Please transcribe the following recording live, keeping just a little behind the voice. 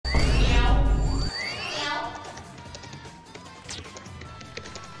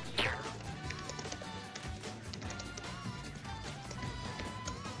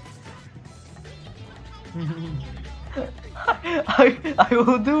I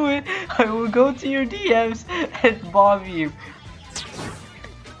will do it. I will go to your DMs and bomb you.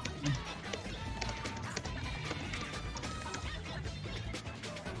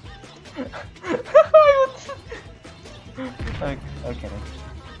 Okay.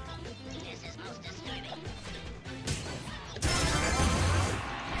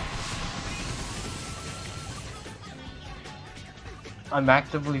 I'm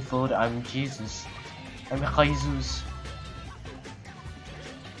actively fooled. I'm Jesus. I'm Jesus.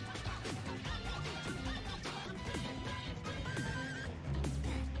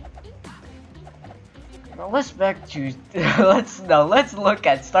 Now let's back to let's look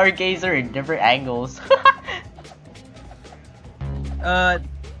at Stargazer in different angles.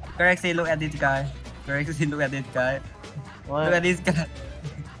 Correctly, look at this guy. Correctly, look at this guy. What? Look at this guy.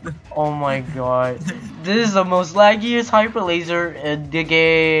 Oh my god. This is the most laggiest hyper laser in the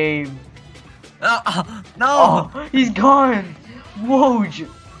game. No! Oh, he's gone. Whoa.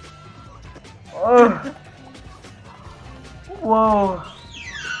 Whoa.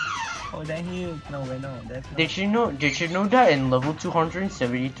 Oh, that hit. No, wait, no. That's not. Did you know that in level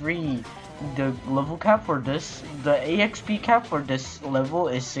 273, the level cap for this, the AXP cap for this level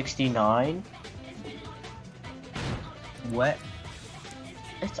is 69? What?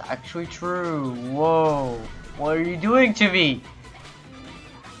 It's actually true. Whoa. What are you doing to me?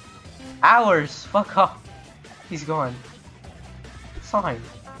 Hours. Fuck off. He's gone. Sign.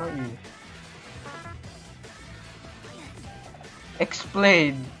 Not you.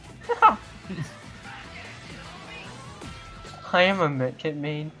 Explain. I am a medkit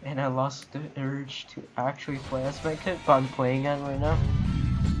main, and I lost the urge to actually play as medkit, but I'm playing it right now.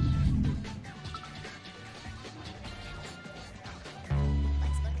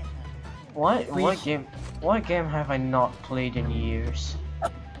 What game have I not played in years?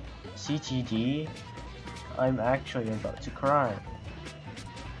 CTD? I'm actually about to cry.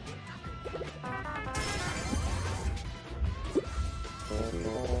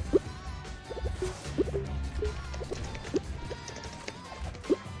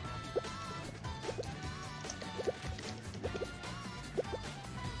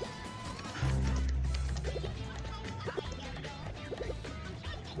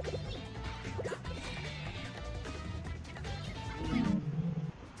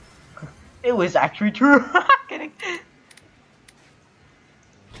 It was actually true. Kidding.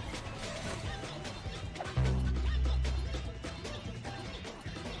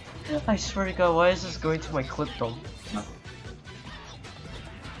 I swear to God, why is this going to my clip though?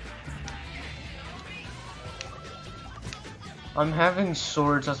 I'm having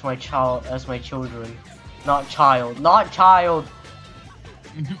swords as my children. Not child.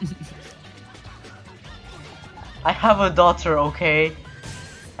 I have a daughter, okay?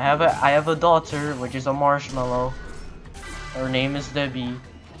 I have a daughter, which is a marshmallow. Her name is Debbie.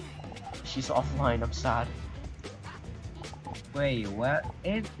 She's offline, I'm sad. Wait, what?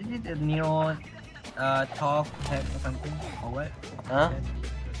 Is it a new talk tech or something? Or what? Huh?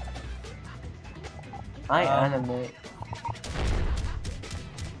 I animate.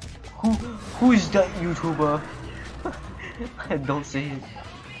 Who is that YouTuber? Don't say it.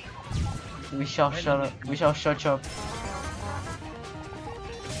 We shall shut up. We shall shut up.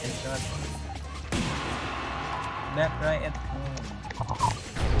 Back right at home.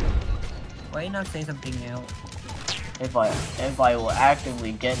 Why not say something else? If I will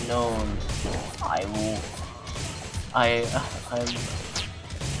actively get known, I will.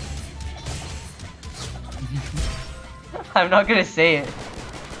 I'm not gonna say it.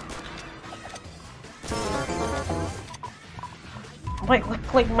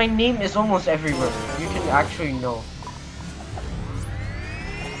 Like my name is almost everywhere. You can actually know.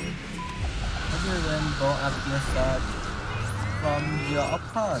 Other than go up your start from your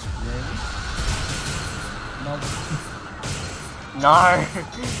apart, really? No. Nar.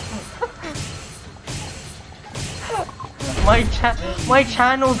 My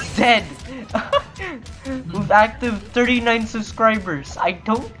channel's dead. With active 39 subscribers. I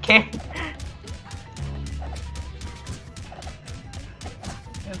don't care.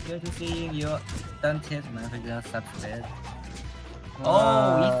 It's good to see you don't test my video subscribe.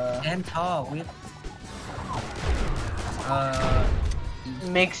 Oh, we can talk with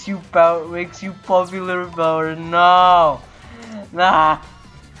makes you popular power. No. Nah.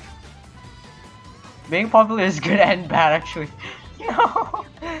 Being popular is good and bad actually. No.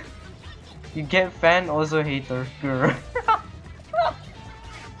 You get fan, also hater, girl.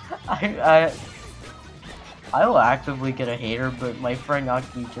 I will actively get a hater, but my friend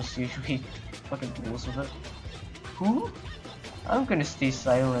Aki just usually fucking deals with it. Who? I'm gonna stay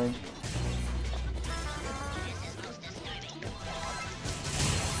silent.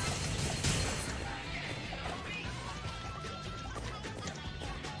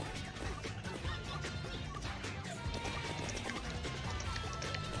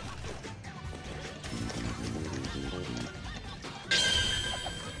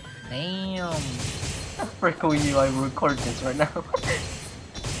 Damn. Frickle you, I record this right now.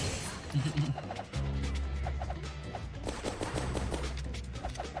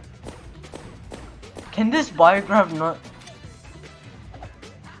 Can this biograph not?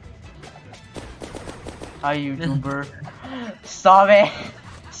 Hi YouTuber. Stop it!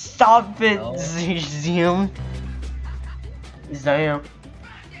 Stop it, No. Zoom. Zoom.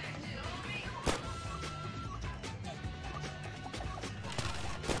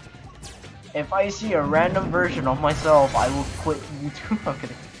 If I see a random version of myself, I will quit YouTube. I'm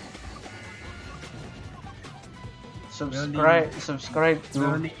kidding. Subscribe to.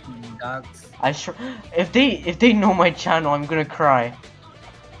 Really, dogs. I sure. If they know my channel, I'm gonna cry.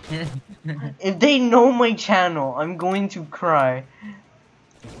 If they know my channel, I'm going to cry.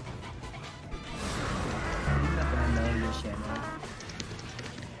 I'm not gonna know your channel.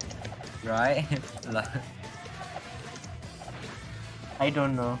 Right? I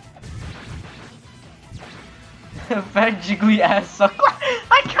don't know. Fat jiggly ass suck.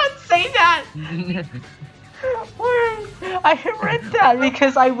 I can't say that. Why? I read that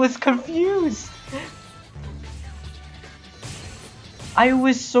because I was confused. I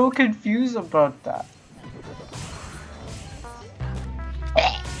was so confused about that.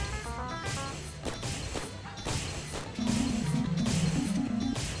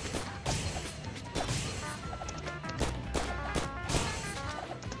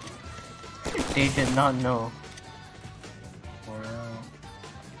 They did not know. For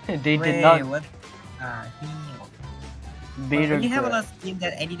real. They Wait, did not. What? Beta You have a graph. lot of skin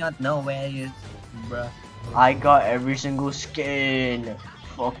that I did not know where it is, bruh. I got every single skin.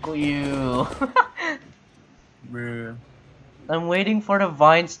 Fuck you. Bruh. I'm waiting for the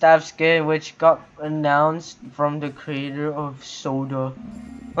Vine Staff skin, which got announced from the creator of Soda.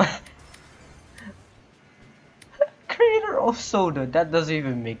 Creator of Soda? That doesn't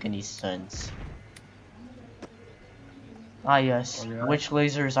even make any sense. Ah yes, Oh, yeah? which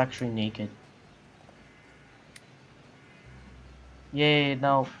laser is actually naked? Yay,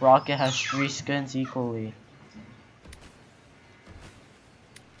 now Rocket has 3 skins equally.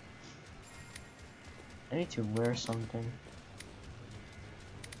 I need to wear something.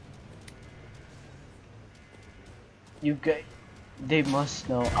 You guys, they must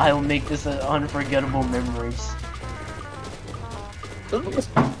know. I'll make this an unforgettable memories.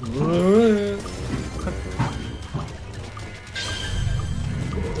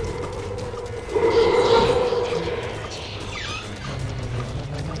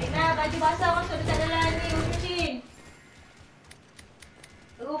 Nah, baju basah masuk dekat dalam ni washing machine.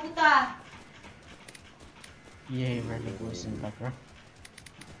 Terus putar. Yay, Randy voice in the background.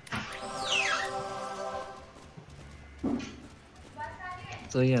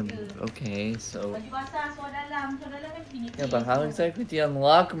 So yeah, okay, so Baju basah suar dalam kan finishing. yeah, but how exactly do you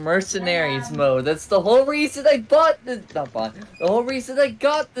unlock mercenaries mode? That's the whole reason I bought this. Not bought. The whole reason I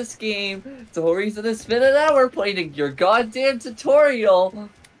got this game. It's the whole reason I spent an hour playing your goddamn tutorial.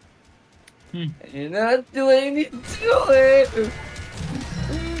 And you're not doing anything to it.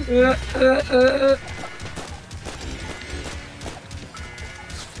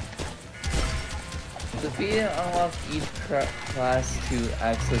 Defeat and unlock each class to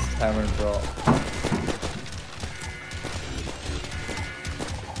access Tavern Brawl.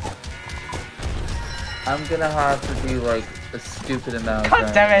 I'm gonna have to do like a stupid amount of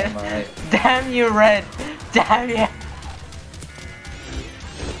God damn it! grinding. Damn you, Red! Damn you!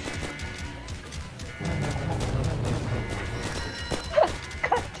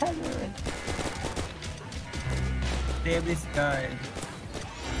 God damn it, Red! Save this guy.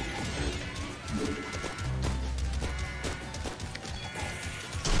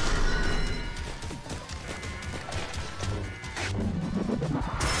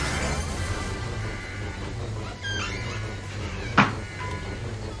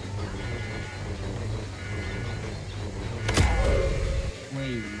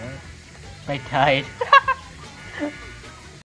 Wait, what? I died.